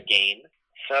nothing to gain.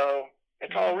 So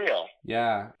it's all real.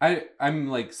 Yeah. I'm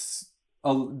like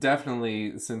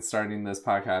definitely, since starting this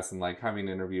podcast and like having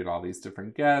interviewed all these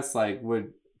different guests, like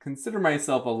would consider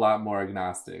myself a lot more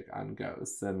agnostic on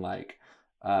ghosts and like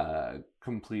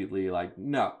completely like,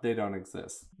 no, they don't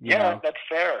exist. You know? That's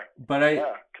fair. But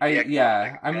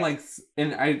I'm like,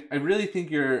 and I really think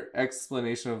your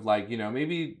explanation of like,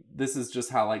 maybe this is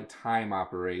just how like time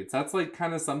operates. That's like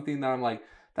kind of something that I'm like,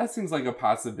 that seems like a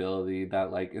possibility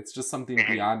that like, it's just something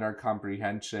beyond our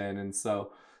comprehension. And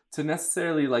so to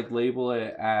necessarily like label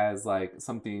it as like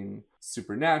something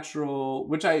supernatural,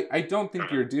 which I don't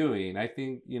think you're doing. I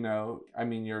think, I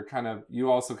mean, you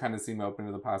also kind of seem open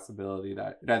to the possibility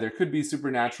that it either could be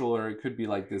supernatural or it could be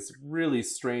like this really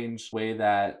strange way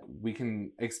that we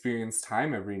can experience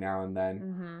time every now and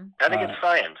then. I think it's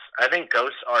science. I think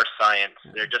ghosts are science.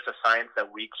 They're just a science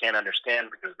that we can't understand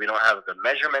because we don't have the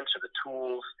measurements or the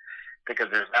tools, because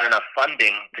there's not enough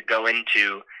funding to go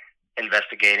into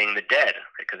investigating the dead,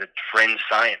 because it's fringe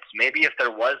science. Maybe if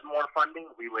there was more funding,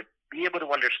 we would be able to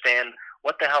understand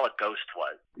what the hell a ghost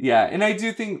was. Yeah, and I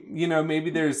do think,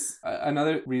 maybe there's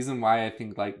another reason why I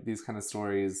think like these kind of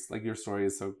stories, like your story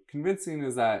is so convincing,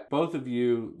 is that both of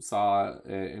you saw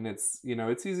it, and it's,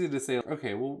 it's easy to say,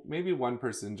 okay, well, maybe one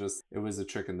person it was a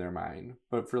trick in their mind.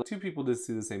 But for two people to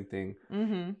see the same thing,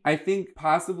 I think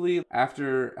possibly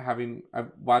after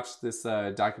I've watched this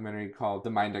documentary called The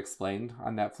Mind Explained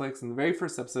on Netflix, and the very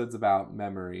first episode's about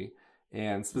memory.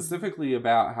 And specifically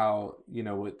about how,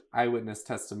 with eyewitness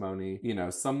testimony,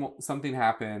 something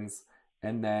happens,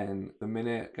 and then the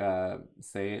minute,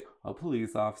 say, a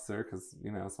police officer, because,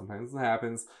 sometimes it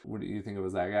happens, what do you think it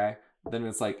was that guy? Then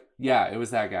it's like, yeah, it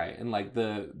was that guy. And like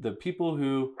the people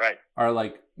who are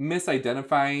like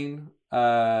misidentifying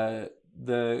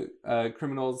the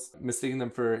criminals, mistaking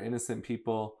them for innocent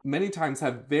people, many times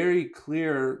have very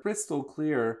clear, crystal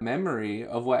clear memory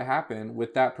of what happened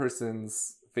with that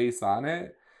person's face on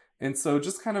it. And so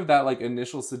just kind of that like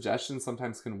initial suggestion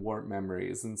sometimes can warp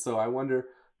memories. And so I wonder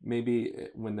maybe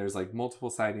when there's like multiple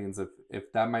sightings,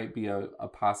 if that might be a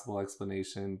possible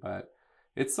explanation, but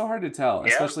it's so hard to tell,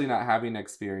 especially not having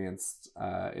experienced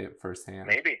it firsthand.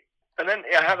 Maybe. And then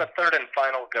I have a third and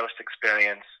final ghost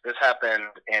experience. This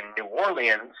happened in New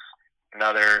Orleans,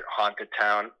 another haunted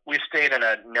town. We stayed in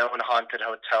a known haunted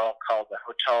hotel called the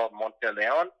Hotel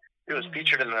Monteleon. It was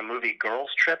featured in the movie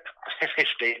Girls Trip. They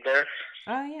stayed there.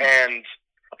 Oh, yeah. And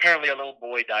apparently a little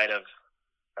boy died of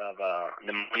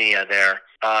pneumonia there.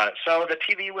 So the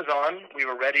TV was on. We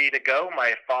were ready to go.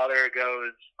 My father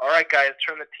goes, all right, guys,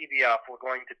 turn the TV off. We're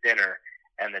going to dinner.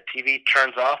 And the TV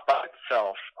turns off by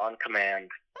itself on command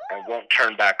and won't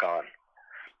turn back on.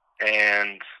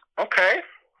 And, okay,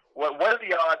 what are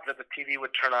the odds that the TV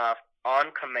would turn off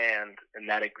on command in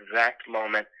that exact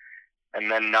moment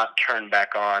and then not turn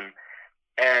back on?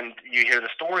 And you hear the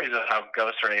stories of how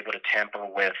ghosts are able to tamper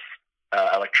with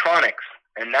electronics.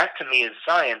 And that, to me, is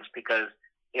science, because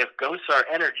if ghosts are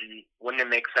energy, wouldn't it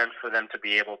make sense for them to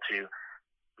be able to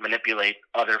manipulate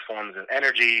other forms of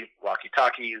energy,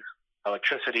 walkie-talkies,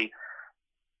 electricity,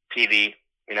 TV,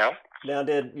 Now,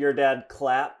 did your dad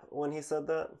clap when he said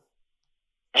that?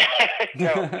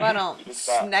 No. Well,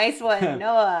 nice one,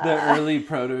 Noah. The early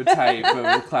prototype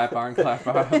of clap on, clap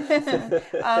off.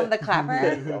 The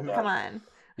clapper? Come on.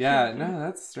 Yeah, no,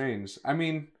 that's strange. I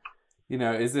mean,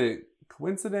 is it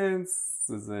coincidence?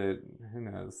 Is it, who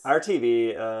knows? Our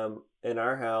TV in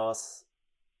our house,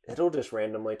 it'll just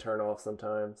randomly turn off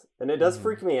sometimes. And it does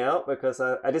freak me out because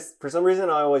I just, for some reason,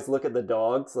 I always look at the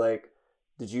dogs like,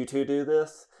 did you two do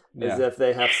this? As if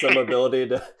they have some ability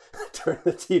to turn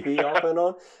the TV off and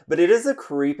on. But it is a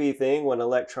creepy thing when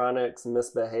electronics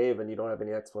misbehave and you don't have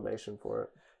any explanation for it.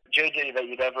 JJ, that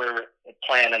you'd ever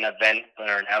plan an event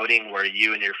or an outing where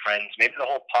you and your friends, maybe the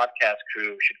whole podcast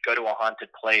crew, should go to a haunted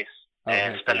place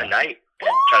and spend the night and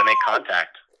try to make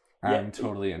contact. I'm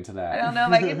totally into that. I don't know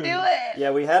if I can do it. Yeah,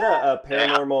 we had a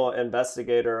paranormal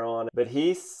investigator on, but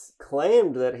he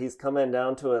claimed that he's coming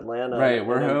down to Atlanta. Right,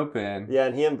 we're hoping. Yeah,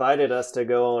 and he invited us to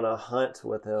go on a hunt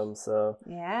with him, so.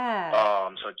 Yeah. Oh,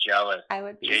 I'm so jealous. I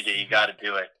would be. JJ, you got to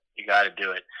do it. You got to do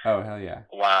it. Oh, hell yeah.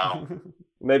 Wow.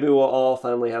 Maybe we'll all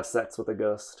finally have sex with a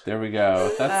ghost. There we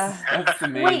go. That's the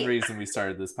main reason we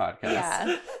started this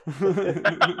podcast.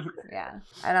 Yeah. Yeah.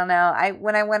 I don't know.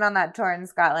 When I went on that tour in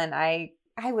Scotland, I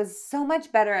was so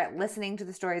much better at listening to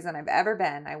the stories than I've ever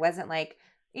been. I wasn't like,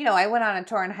 I went on a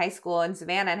tour in high school in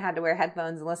Savannah and had to wear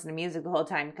headphones and listen to music the whole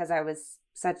time because I was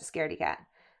such a scaredy cat.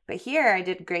 But here I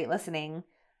did great listening.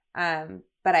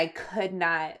 But I could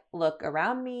not look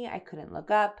around me. I couldn't look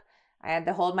up. I had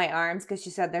to hold my arms because she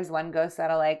said there's one ghost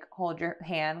that'll like hold your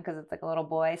hand because it's like a little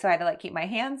boy. So I had to like keep my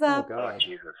hands up. Oh, God.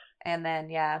 Jesus. And then,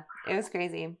 yeah, it was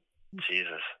crazy.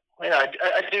 Jesus. Yeah,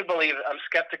 I do believe, I'm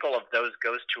skeptical of those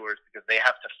ghost tours because they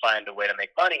have to find a way to make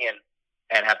money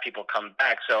and have people come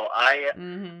back. So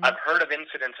I've heard of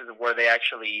incidences where they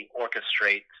actually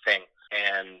orchestrate things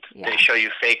and they show you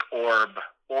fake orb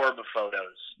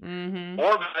photos.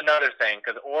 Orb is another thing,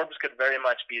 because orbs could very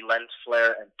much be lens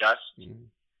flare and dust.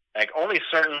 Like, only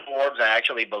certain orbs I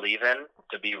actually believe in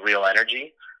to be real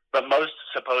energy, but most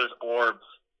supposed orbs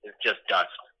is just dust.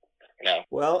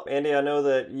 Well, Andy, I know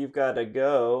that you've got to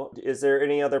go. Is there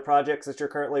any other projects that you're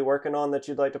currently working on that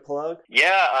you'd like to plug?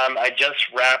 Yeah, I just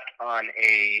wrapped on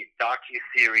a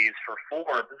docu-series for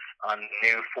Forbes on the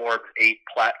new Forbes 8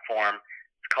 platform.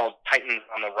 It's called Titans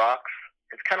on the Rocks.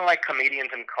 It's kind of like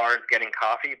comedians in cars getting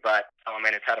coffee, but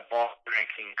it's at a bar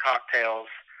drinking cocktails,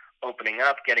 opening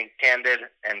up, getting candid,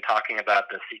 and talking about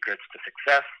the secrets to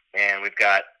success. And we've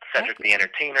got Cedric the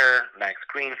Entertainer, Max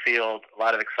Greenfield, a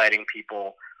lot of exciting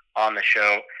people on the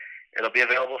show. It'll be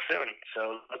available soon.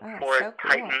 So look for it,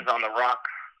 Titans on the Rocks,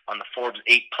 on the Forbes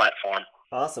 8 platform.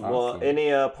 Awesome. Well, any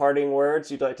parting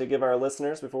words you'd like to give our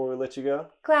listeners before we let you go?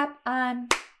 Clap on.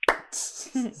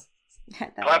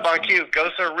 Clap on cue.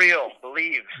 Ghosts are real.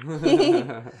 Believe. Open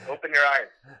your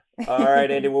eyes. All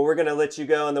right, Andy. Well, we're going to let you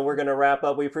go, and then we're going to wrap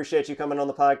up. We appreciate you coming on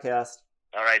the podcast.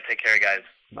 All right. Take care, guys.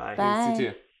 Bye. Bye. You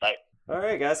too. Bye. All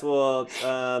right, guys. Well,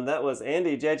 that was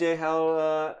Andy. JJ,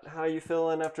 how are you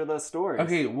feeling after those stories?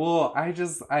 Okay, well,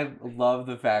 I love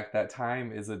the fact that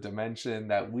time is a dimension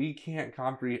that we can't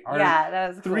comprehend.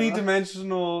 That was cool.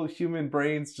 3-dimensional human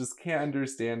brains just can't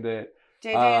understand it.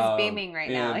 JJ is beaming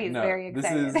right now. He's very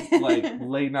excited. This is like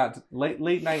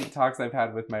late night talks I've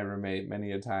had with my roommate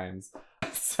many a times.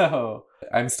 So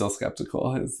I'm still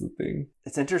skeptical is the thing.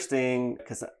 It's interesting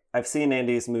because I've seen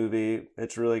Andy's movie.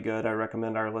 It's really good. I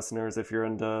recommend our listeners, if you're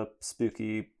into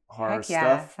spooky horror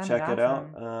stuff, check it out.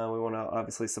 We want to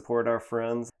obviously support our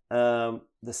friends. The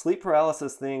sleep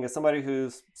paralysis thing, as somebody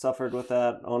who's suffered with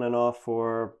that on and off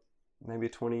for maybe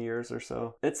 20 years or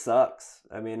so, it sucks.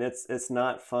 I mean, it's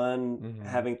not fun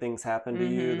having things happen to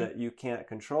you that you can't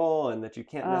control and that you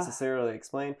can't necessarily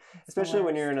explain, especially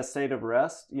when you're in a state of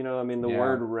rest. You know, I mean, the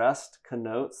word rest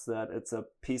connotes that it's a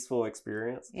peaceful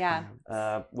experience. Yeah.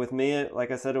 With me,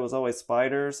 like I said, it was always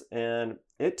spiders, and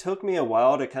it took me a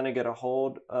while to kind of get a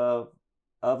hold of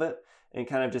it and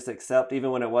kind of just accept, even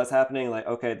when it was happening, like,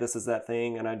 okay, this is that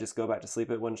thing, and I'd just go back to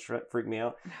sleep. It wouldn't freak me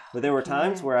out. But there were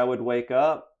times where I would wake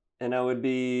up and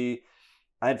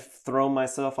I'd thrown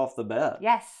myself off the bed.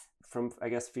 Yes. From, I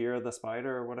guess, fear of the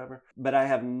spider or whatever. But I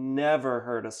have never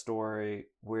heard a story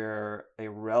where a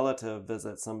relative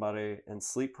visits somebody in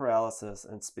sleep paralysis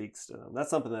and speaks to them.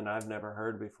 That's something that I've never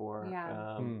heard before.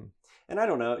 Yeah. And I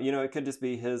don't know, it could just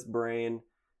be his brain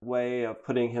way of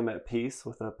putting him at peace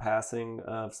with the passing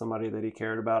of somebody that he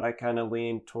cared about. I kind of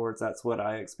lean towards that's what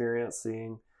I experienced,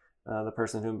 seeing the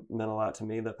person who meant a lot to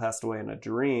me that passed away in a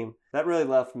dream. That really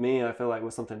left me, I feel like,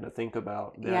 with something to think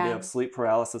about. The idea of sleep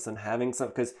paralysis and having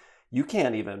something, because you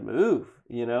can't even move,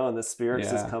 and the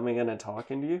spirits is coming in and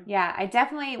talking to you. Yeah, I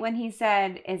definitely, when he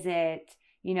said, is it,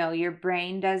 your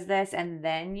brain does this and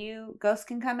then ghosts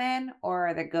can come in, or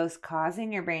are the ghosts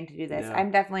causing your brain to do this? Yeah.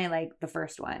 I'm definitely like the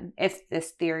first one. If this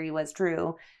theory was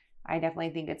true, I definitely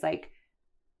think it's like,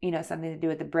 something to do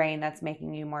with the brain that's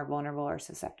making you more vulnerable or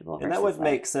susceptible. And that would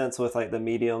make sense with like the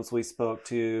mediums we spoke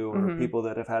to, or people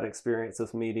that have had experience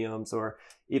with mediums, or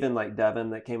even like Devin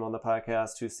that came on the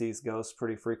podcast who sees ghosts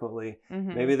pretty frequently.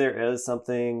 Maybe there is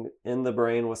something in the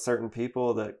brain with certain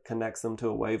people that connects them to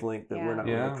a wavelength that we're not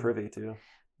really privy to.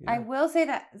 I will say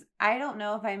that I don't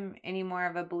know if I'm any more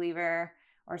of a believer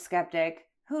or skeptic.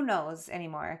 Who knows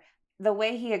anymore? The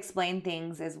way he explained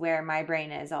things is where my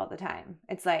brain is all the time.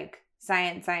 It's like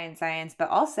science, but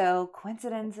also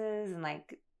coincidences and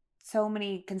like so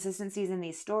many consistencies in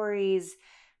these stories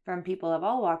from people of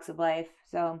all walks of life.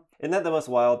 So, isn't that the most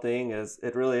wild thing? Is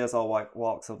it really is all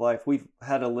walks of life? We've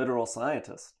had a literal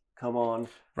scientist come on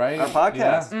our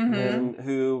podcast, and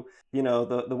who,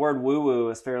 the word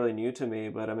woo-woo is fairly new to me,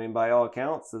 but I mean, by all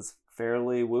accounts, is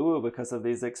fairly woo-woo because of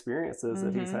these experiences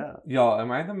that he's had. Y'all, am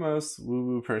I the most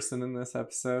woo-woo person in this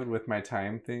episode with my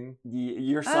time thing?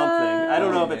 You're something. I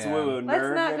don't know if it's woo-woo. Let's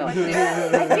nerd. not go into it.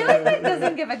 I feel like that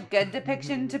doesn't give a good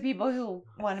depiction to people who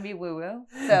want to be woo-woo.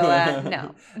 So,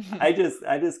 no. I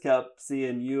just kept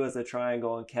seeing you as a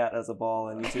triangle and Kat as a ball,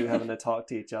 and you two having to talk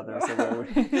to each other. So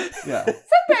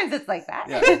Sometimes it's like that.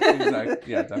 Yeah,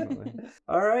 exactly. Yeah, definitely.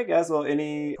 All right, guys. Well,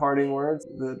 any parting words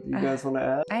that you guys want to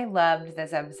add? I loved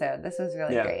this episode. This was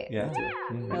really great. Yeah.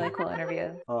 Really cool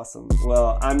interview. Awesome.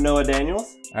 Well, I'm Noah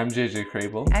Daniels. I'm JJ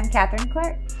Crable. I'm Catherine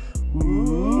Clark.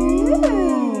 Ooh.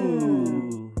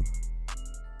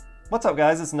 What's up,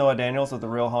 guys? It's Noah Daniels with the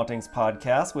Real Hauntings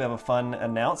Podcast. We have a fun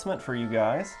announcement for you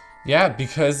guys. Yeah,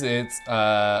 because it's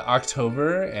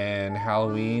October and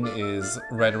Halloween is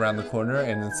right around the corner,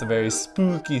 and it's a very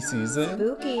spooky season.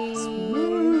 Spooky.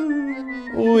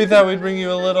 We thought we'd bring you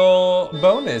a little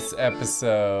bonus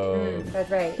episode.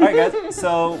 That's right. All right, guys.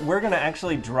 So we're going to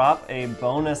actually drop a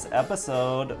bonus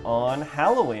episode on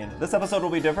Halloween. This episode will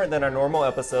be different than our normal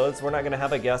episodes. We're not going to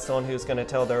have a guest on who's going to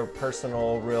tell their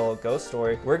personal, real ghost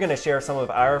story. We're going to share some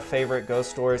of our favorite ghost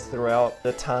stories throughout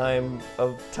the time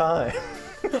of time.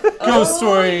 Ghost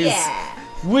stories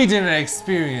we didn't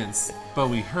experience, but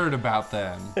we heard about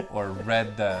them or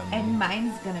read them. And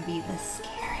mine's going to be the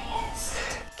scariest.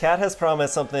 Kat has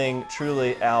promised something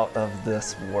truly out of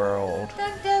this world.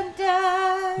 Dun, dun,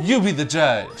 dun. You be the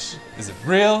judge. Is it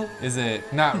real? Is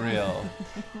it not real?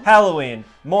 Halloween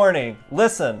morning.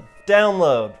 Listen,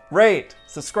 download, rate,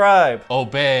 subscribe,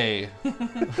 obey.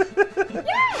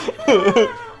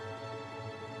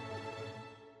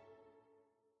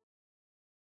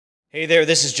 Hey there,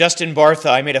 this is Justin Bartha.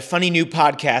 I made a funny new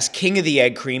podcast, King of the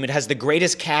Egg Cream. It has the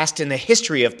greatest cast in the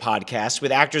history of podcasts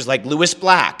with actors like Louis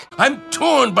Black. I'm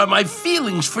torn by my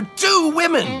feelings for two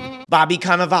women. Bobby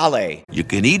Cannavale. You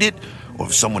can eat it, or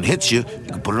if someone hits you,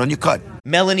 you can put it on your cut.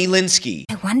 Melanie Linsky.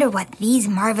 I wonder what these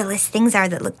marvelous things are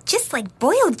that look just like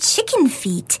boiled chicken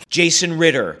feet. Jason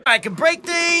Ritter. I can break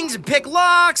things and pick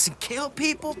locks and kill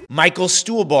people. Michael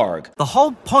Stuhlbarg. The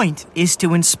whole point is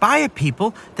to inspire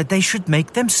people that they should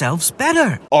make themselves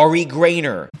better. Ari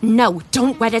Grainer. No,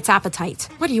 don't whet its appetite.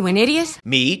 What are you, an idiot?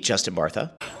 Me, Justin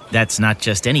Bartha. That's not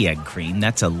just any egg cream,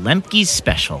 that's a Lemke's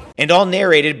special. And all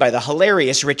narrated by the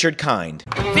hilarious Richard Kind.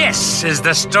 This is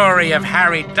the story of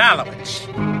Harry Dalowitz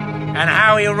and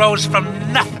how he rose from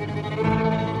nothing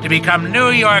to become New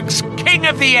York's King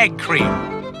of the Egg Cream.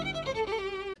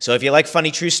 So if you like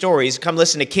funny true stories, come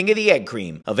listen to King of the Egg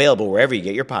Cream, available wherever you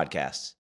get your podcasts.